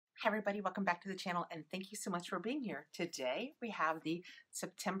Hi everybody, welcome back to the channel and thank you so much for being here. Today we have the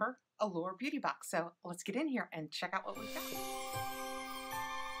September Allure Beauty Box. So let's get in here and check out what we've got.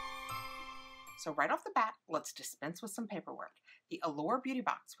 So right off the bat, let's dispense with some paperwork. The Allure Beauty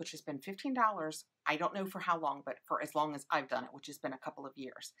Box, which has been $15, I don't know for how long, but for as long as I've done it, which has been a couple of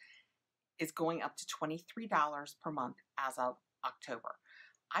years, is going up to $23 per month as of October.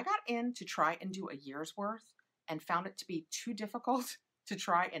 I got in to try and do a year's worth and found it to be too difficult to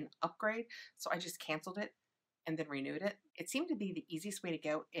try and upgrade, so I just canceled it and then renewed it. It seemed to be the easiest way to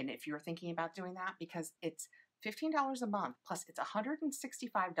go, and if you're thinking about doing that, because it's $15 a month, plus it's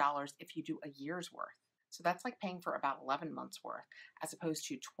 $165 if you do a year's worth. So that's like paying for about 11 months worth, as opposed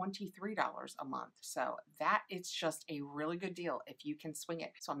to $23 a month. So that is just a really good deal if you can swing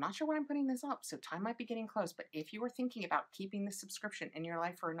it. So I'm not sure when I'm putting this up, so time might be getting close, but if you were thinking about keeping this subscription in your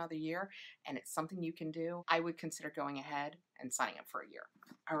life for another year, and it's something you can do, I would consider going ahead and signing up for a year.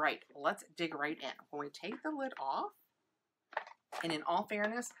 All right, let's dig right in. When we take the lid off, and in all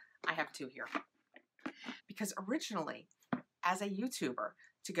fairness, I have two here. Because originally, as a YouTuber,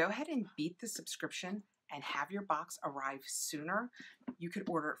 to go ahead and beat the subscription and have your box arrive sooner, you could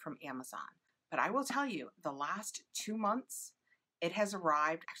order it from Amazon. But I will tell you, the last 2 months, it has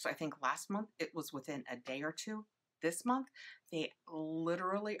arrived. Actually, I think last month it was within a day or two. This month, they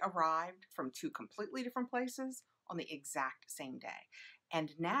literally arrived from two completely different places on the exact same day.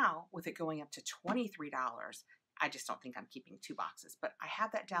 And now, with it going up to $23, I just don't think I'm keeping two boxes, but I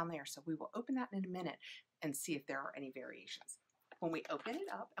have that down there, so we will open that in a minute and see if there are any variations. When we open it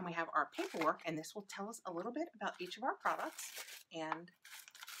up and we have our paperwork, and this will tell us a little bit about each of our products, and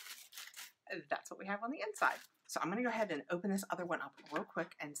that's what we have on the inside. So I'm going to go ahead and open this other one up real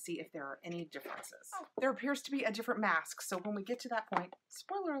quick and see if there are any differences. Oh, there appears to be a different mask, so when we get to that point,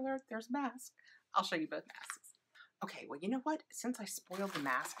 spoiler alert, there's a mask. I'll show you both masks. Okay, well, you know what? Since I spoiled the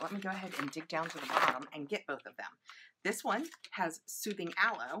mask, let me go ahead and dig down to the bottom and get both of them. This one has Soothing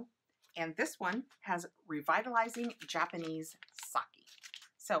Aloe, and this one has Revitalizing Japanese Sake.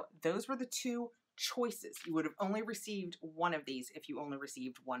 So those were the two choices. You would have only received one of these if you only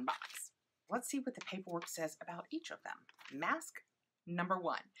received one box. Let's see what the paperwork says about each of them. Mask number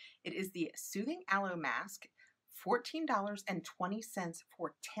one. It is the Soothing Aloe Mask, $14.20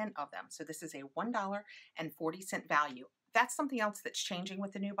 for 10 of them. So this is a $1.40 value. That's something else that's changing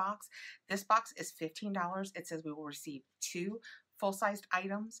with the new box. This box is $15. It says we will receive two full-sized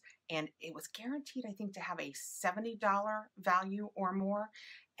items, and it was guaranteed, I think, to have a $70 value or more.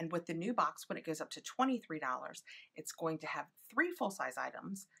 And with the new box, when it goes up to $23, it's going to have three full-size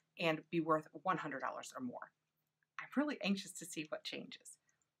items and be worth $100 or more. I'm really anxious to see what changes.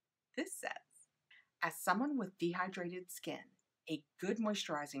 This says, as someone with dehydrated skin, a good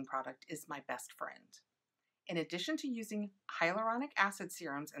moisturizing product is my best friend. In addition to using hyaluronic acid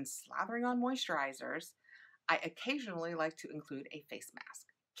serums and slathering on moisturizers, I occasionally like to include a face mask.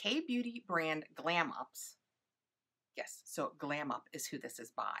 K-Beauty brand Glam Ups, yes, so Glam Up is who this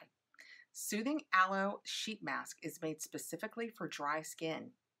is by. Soothing Aloe Sheet Mask is made specifically for dry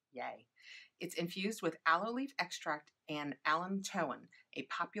skin. Yay. It's infused with aloe leaf extract and allantoin, a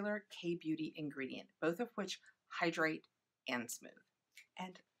popular K-Beauty ingredient, both of which hydrate and smooth.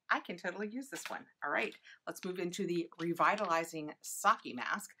 And I can totally use this one. All right, let's move into the Revitalizing Sake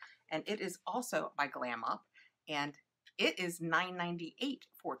Mask, and it is also by Glam Up, and it is $9.98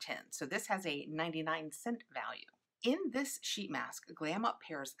 for 10, so this has a 99-cent value. In this sheet mask, Glam Up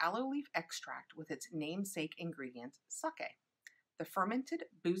pairs aloe leaf extract with its namesake ingredient, sake. The fermented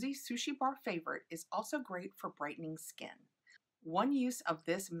boozy sushi bar favorite is also great for brightening skin. One use of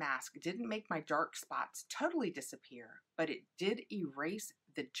this mask didn't make my dark spots totally disappear, but it did erase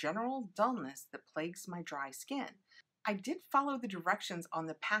the general dullness that plagues my dry skin. I did follow the directions on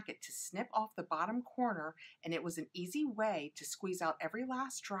the packet to snip off the bottom corner, and it was an easy way to squeeze out every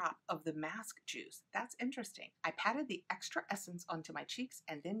last drop of the mask juice. That's interesting. I patted the extra essence onto my cheeks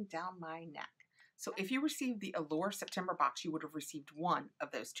and then down my neck. So if you received the Allure September box, you would have received one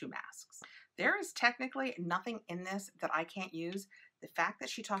of those two masks. There is technically nothing in this that I can't use. The fact that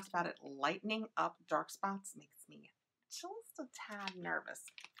she talks about it lightening up dark spots makes me just a tad nervous.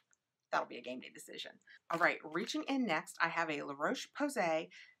 That'll be a game day decision. All right, reaching in next, I have a La Roche-Posay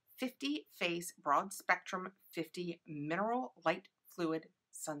 50 Face Broad Spectrum 50 Mineral Light Fluid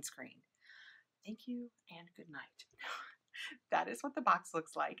Sunscreen. Thank you and good night. That is what the box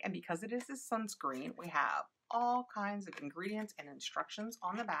looks like, and because it is a sunscreen, we have all kinds of ingredients and instructions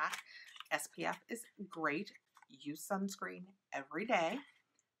on the back. SPF is great. Use sunscreen every day.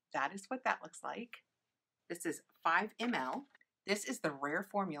 That is what that looks like. This is 5 ml. This is the rare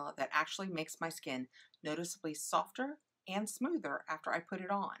formula that actually makes my skin noticeably softer, and smoother after I put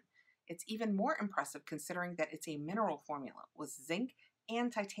it on. It's even more impressive considering that it's a mineral formula with zinc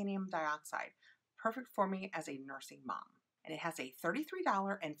and titanium dioxide, perfect for me as a nursing mom. And it has a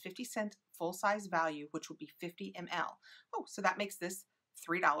 $33.50 full-size value, which would be 50 ml. Oh, so that makes this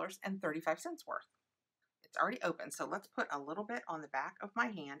 $3.35 worth. It's already open, so let's put a little bit on the back of my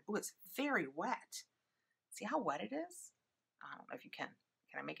hand. Oh, it's very wet. See how wet it is? I don't know if you can.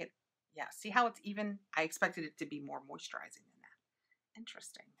 Can I make it? Yeah, see how it's even? I expected it to be more moisturizing than that.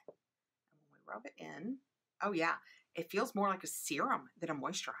 Interesting. And when we rub it in, oh yeah, it feels more like a serum than a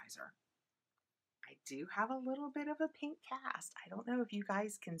moisturizer. I do have a little bit of a pink cast. I don't know if you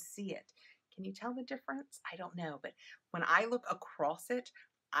guys can see it. Can you tell the difference? I don't know, but when I look across it,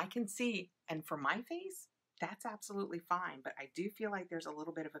 I can see, and for my face, that's absolutely fine, but I do feel like there's a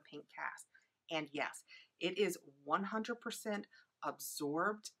little bit of a pink cast. And yes, it is 100%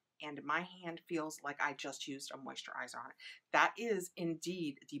 absorbed, and my hand feels like I just used a moisturizer on it. That is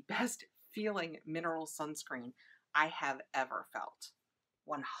indeed the best feeling mineral sunscreen I have ever felt.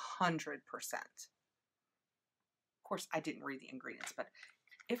 100%. Of course, I didn't read the ingredients, but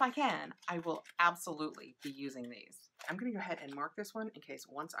if I can, I will absolutely be using these. I'm going to go ahead and mark this one in case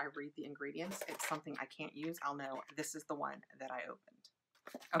once I read the ingredients, it's something I can't use. I'll know this is the one that I opened.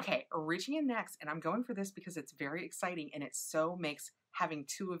 Okay, reaching in next, and I'm going for this because it's very exciting and it so makes having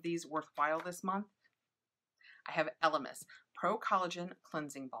 2 of these worthwhile this month. I have Elemis Pro Collagen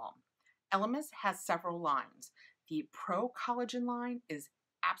Cleansing Balm. Elemis has several lines. The Pro Collagen line is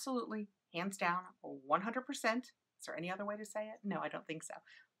absolutely, hands down, 100%. Is there any other way to say it? No, I don't think so.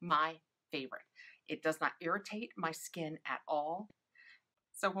 My favorite. It does not irritate my skin at all.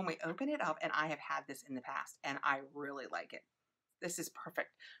 So when we open it up, and I have had this in the past, and I really like it. This is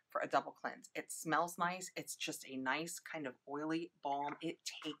perfect for a double cleanse. It smells nice. It's just a nice kind of oily balm. It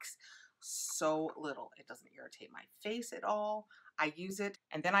takes so little. It doesn't irritate my face at all. I use it,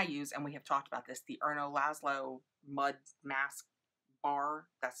 and then I use, and we have talked about this, the Erno Laszlo Mud Mask Bar.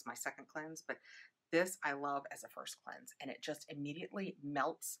 That's my second cleanse, but this I love as a first cleanse, and it just immediately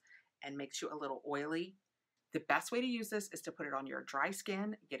melts and makes you a little oily. The best way to use this is to put it on your dry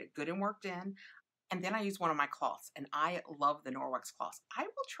skin, get it good and worked in, and then I use one of my cloths, and I love the Norwex cloths. I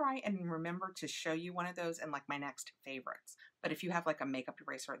will try and remember to show you one of those in like my next favorites. But if you have like a makeup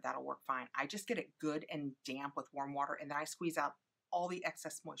eraser, that'll work fine. I just get it good and damp with warm water, and then I squeeze out all the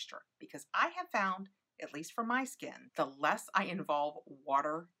excess moisture, because I have found, at least for my skin, the less I involve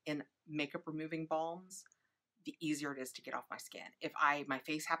water in makeup removing balms, the easier it is to get off my skin. If my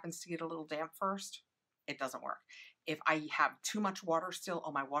face happens to get a little damp first, it doesn't work. If I have too much water still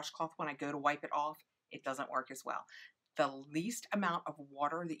on my washcloth when I go to wipe it off, it doesn't work as well. The least amount of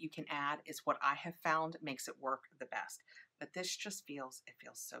water that you can add is what I have found makes it work the best. But this just feels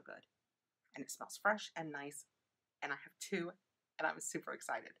so good. And it smells fresh and nice. And I have 2, and I'm super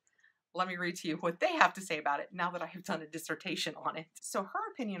excited. Let me read to you what they have to say about it now that I have done a dissertation on it. So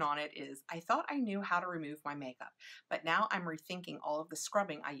her opinion on it is, I thought I knew how to remove my makeup, but now I'm rethinking all of the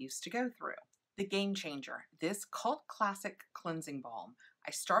scrubbing I used to go through. The game changer, this cult classic cleansing balm.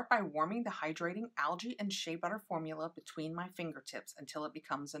 I start by warming the hydrating algae and shea butter formula between my fingertips until it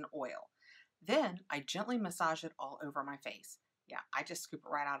becomes an oil. Then I gently massage it all over my face. Yeah, I just scoop it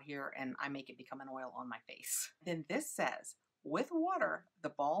right out here and I make it become an oil on my face. Then this says, with water, the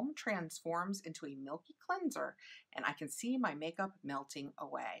balm transforms into a milky cleanser, and I can see my makeup melting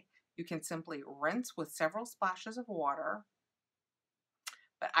away. You can simply rinse with several splashes of water,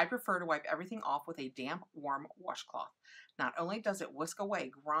 but I prefer to wipe everything off with a damp, warm washcloth. Not only does it whisk away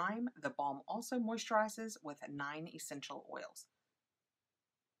grime, the balm also moisturizes with 9 essential oils.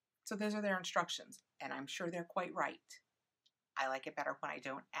 So those are their instructions, and I'm sure they're quite right. I like it better when I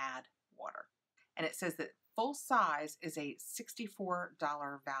don't add water. And it says that full size is a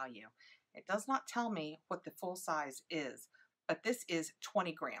 $64 value. It does not tell me what the full size is, but this is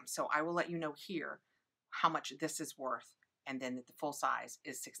 20 grams. So I will let you know here how much this is worth, and then the full size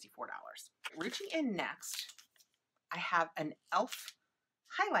is $64. Reaching in next, I have an e.l.f.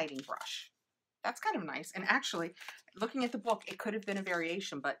 highlighting brush. That's kind of nice. And actually, looking at the book, it could have been a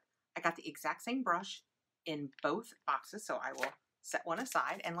variation, but I got the exact same brush in both boxes, so I will set one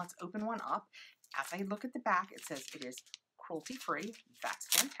aside and let's open one up. As I look at the back, it says it is cruelty-free. That's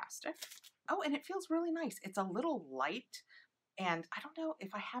fantastic. Oh, and it feels really nice. It's a little light, and I don't know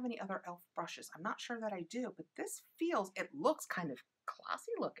if I have any other e.l.f. brushes. I'm not sure that I do, but this feels, it looks kind of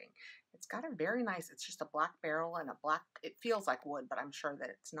classy looking. It's got a very nice, it's just a black barrel and a black, it feels like wood, but I'm sure that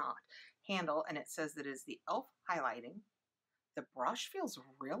it's not, handle, and it says that it is the e.l.f. highlighting. The brush feels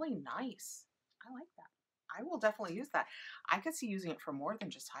really nice. I like that. I will definitely use that. I could see using it for more than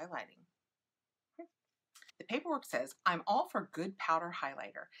just highlighting. The paperwork says, I'm all for good powder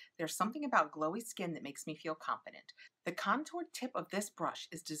highlighter. There's something about glowy skin that makes me feel confident. The contoured tip of this brush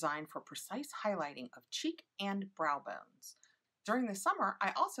is designed for precise highlighting of cheek and brow bones. During the summer,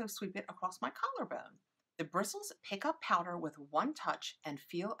 I also sweep it across my collarbone. The bristles pick up powder with one touch and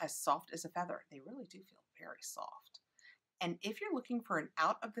feel as soft as a feather. They really do feel very soft. And if you're looking for an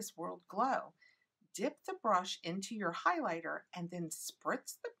out-of-this-world glow, dip the brush into your highlighter and then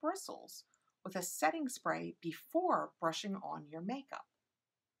spritz the bristles with a setting spray before brushing on your makeup.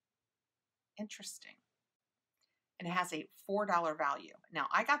 Interesting. And it has a $4 value. Now,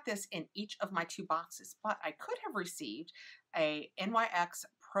 I got this in each of my 2 boxes, but I could have received a NYX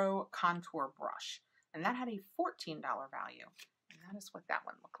Pro Contour brush, and that had a $14 value. And that is what that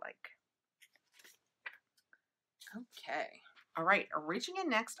one looked like. Okay. All right, reaching in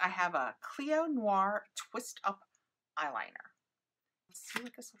next, I have a Cleo Noir Twist Up Eyeliner. Let's see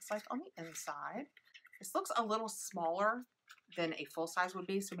what this looks like on the inside. This looks a little smaller than a full size would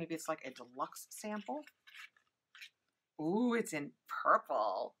be, so maybe it's like a deluxe sample. Ooh, it's in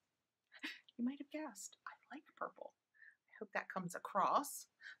purple. You might have guessed, I like purple. I hope that comes across.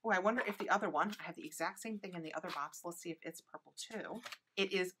 Oh, I wonder if the other one, I have the exact same thing in the other box. Let's see if it's purple too.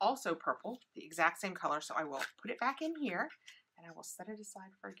 It is also purple, the exact same color, so I will put it back in here and I will set it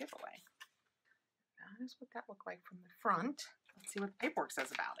aside for a giveaway. That is what that looked like from the front. Let's see what the paperwork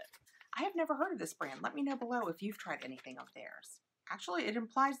says about it. I have never heard of this brand. Let me know below if you've tried anything of theirs. Actually, it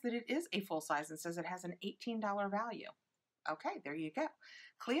implies that it is a full size and says it has an $18 value. Okay, there you go.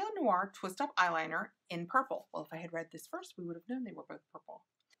 Cleo Noir Twist Up Eyeliner in purple. Well, if I had read this first, we would have known they were both purple.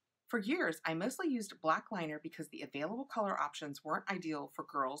 For years, I mostly used black liner because the available color options weren't ideal for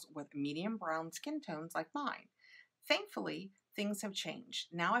girls with medium brown skin tones like mine. Thankfully, things have changed.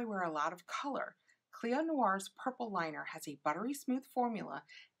 Now I wear a lot of color. Cleo Noir's purple liner has a buttery smooth formula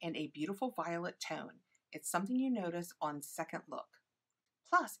and a beautiful violet tone. It's something you notice on second look.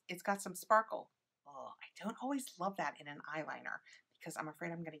 Plus, it's got some sparkle. Oh, I don't always love that in an eyeliner because I'm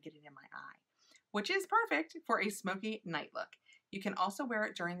afraid I'm going to get it in my eye, which is perfect for a smoky night look. You can also wear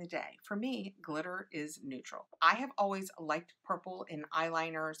it during the day. For me, glitter is neutral. I have always liked purple in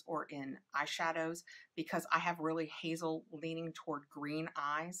eyeliners or in eyeshadows because I have really hazel leaning toward green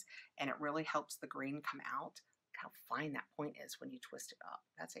eyes and it really helps the green come out. Look how fine that point is when you twist it up.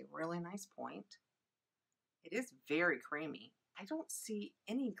 That's a really nice point. It is very creamy. I don't see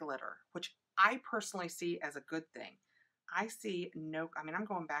any glitter, which I personally see as a good thing. I see no, I mean, I'm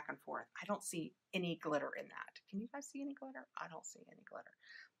going back and forth. I don't see any glitter in that. Can you guys see any glitter? I don't see any glitter.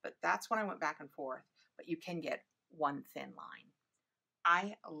 But that's when I went back and forth. But you can get one thin line.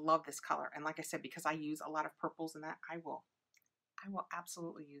 I love this color. And like I said, because I use a lot of purples in that, I will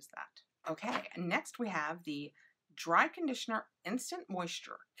absolutely use that. Okay, and next we have the Dry Conditioner Instant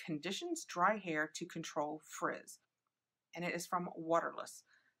Moisture. Conditions dry hair to control frizz. And it is from Waterless.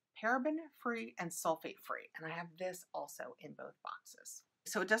 Paraben-free and sulfate-free, and I have this also in both boxes.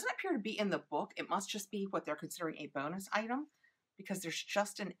 So it doesn't appear to be in the book. It must just be what they're considering a bonus item because there's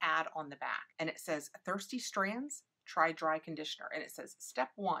just an ad on the back, and it says Thirsty Strands, try dry conditioner, and it says step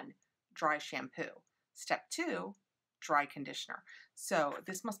 1, dry shampoo, step 2, dry conditioner. So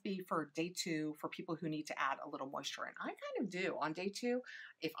this must be for day 2 for people who need to add a little moisture in. I kind of do on day 2.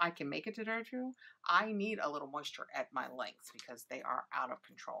 If I can make it to day 2, I need a little moisture at my lengths because they are out of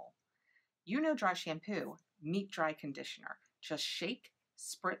control. You know dry shampoo, meet dry conditioner. Just shake,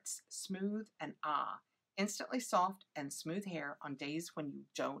 spritz, smooth, and instantly soft and smooth hair on days when you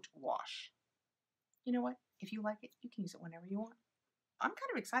don't wash. You know what? If you like it, you can use it whenever you want. I'm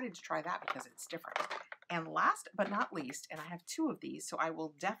kind of excited to try that because it's different. And last but not least, and I have 2 of these, so I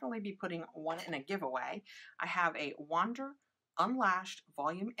will definitely be putting one in a giveaway. I have a Wander Unlashed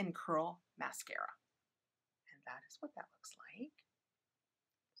Volume and Curl Mascara. And that is what that looks like.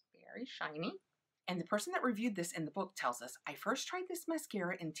 It's very shiny. And the person that reviewed this in the book tells us, I first tried this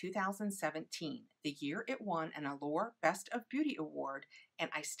mascara in 2017, the year it won an Allure Best of Beauty Award, and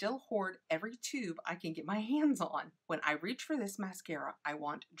I still hoard every tube I can get my hands on. When I reach for this mascara, I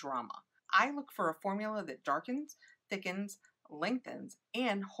want drama. I look for a formula that darkens, thickens, lengthens,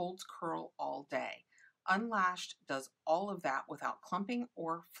 and holds curl all day. Unlashed does all of that without clumping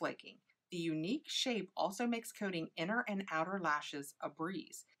or flaking. The unique shape also makes coating inner and outer lashes a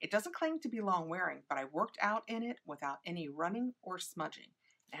breeze. It doesn't claim to be long wearing, but I worked out in it without any running or smudging.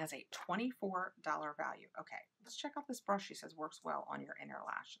 It has a $24 value. Okay, let's check out this brush. She says works well on your inner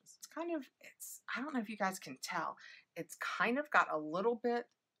lashes. I don't know if you guys can tell, it's kind of got a little bit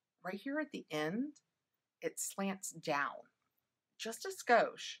right here at the end. It slants down just a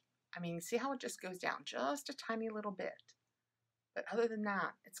skosh. I mean, see how it just goes down just a tiny little bit. But other than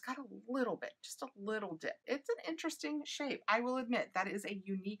that, it's got a little bit, just a little dip. It's an interesting shape. I will admit that is a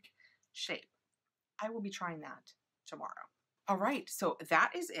unique shape. I will be trying that tomorrow. All right, so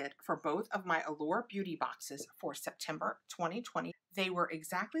that is it for both of my Allure beauty boxes for September 2020. They were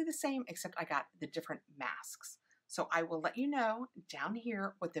exactly the same, except I got the different masks. So I will let you know down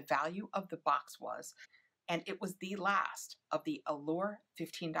here what the value of the box was. And it was the last of the Allure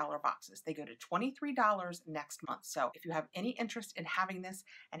 $15 boxes. They go to $23 next month. So if you have any interest in having this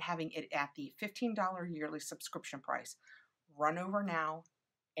and having it at the $15 yearly subscription price, run over now.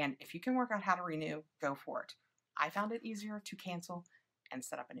 And if you can work out how to renew, go for it. I found it easier to cancel and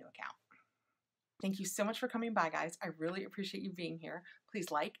set up a new account. Thank you so much for coming by, guys. I really appreciate you being here. Please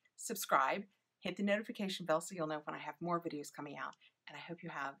like, subscribe, hit the notification bell so you'll know when I have more videos coming out. And I hope you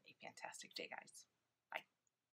have a fantastic day, guys.